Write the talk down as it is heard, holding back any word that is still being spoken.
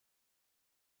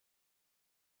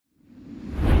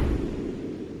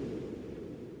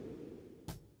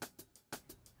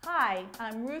Hi,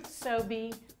 I'm Ruth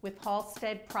Sobie with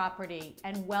Halstead Property,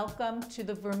 and welcome to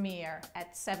the Vermeer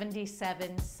at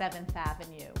 77 7th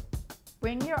Avenue.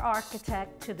 Bring your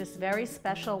architect to this very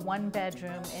special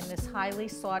one-bedroom in this highly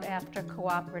sought-after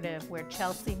cooperative where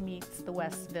Chelsea meets the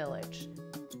West Village.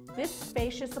 This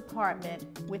spacious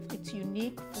apartment, with its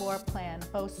unique floor plan,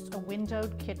 boasts a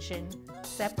windowed kitchen,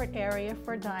 separate area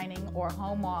for dining or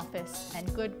home office,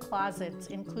 and good closets,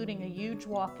 including a huge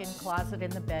walk-in closet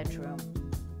in the bedroom.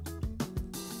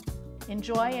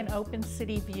 Enjoy an open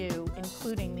city view,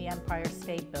 including the Empire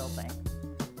State Building.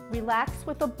 Relax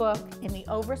with a book in the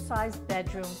oversized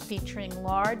bedroom featuring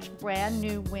large, brand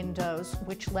new windows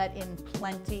which let in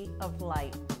plenty of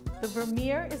light. The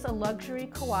Vermeer is a luxury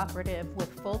cooperative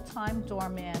with full-time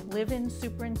doorman, live-in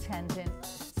superintendent,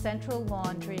 central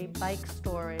laundry, bike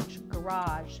storage,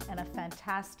 garage, and a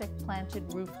fantastic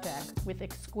planted roof deck with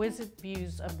exquisite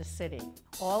views of the city.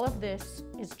 All of this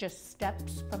is just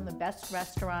steps from the best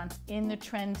restaurants in the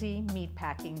trendy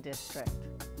meatpacking district.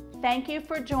 Thank you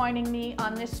for joining me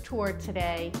on this tour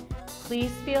today.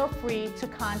 Please feel free to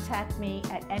contact me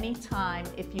at any time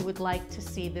if you would like to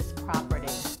see this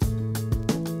property.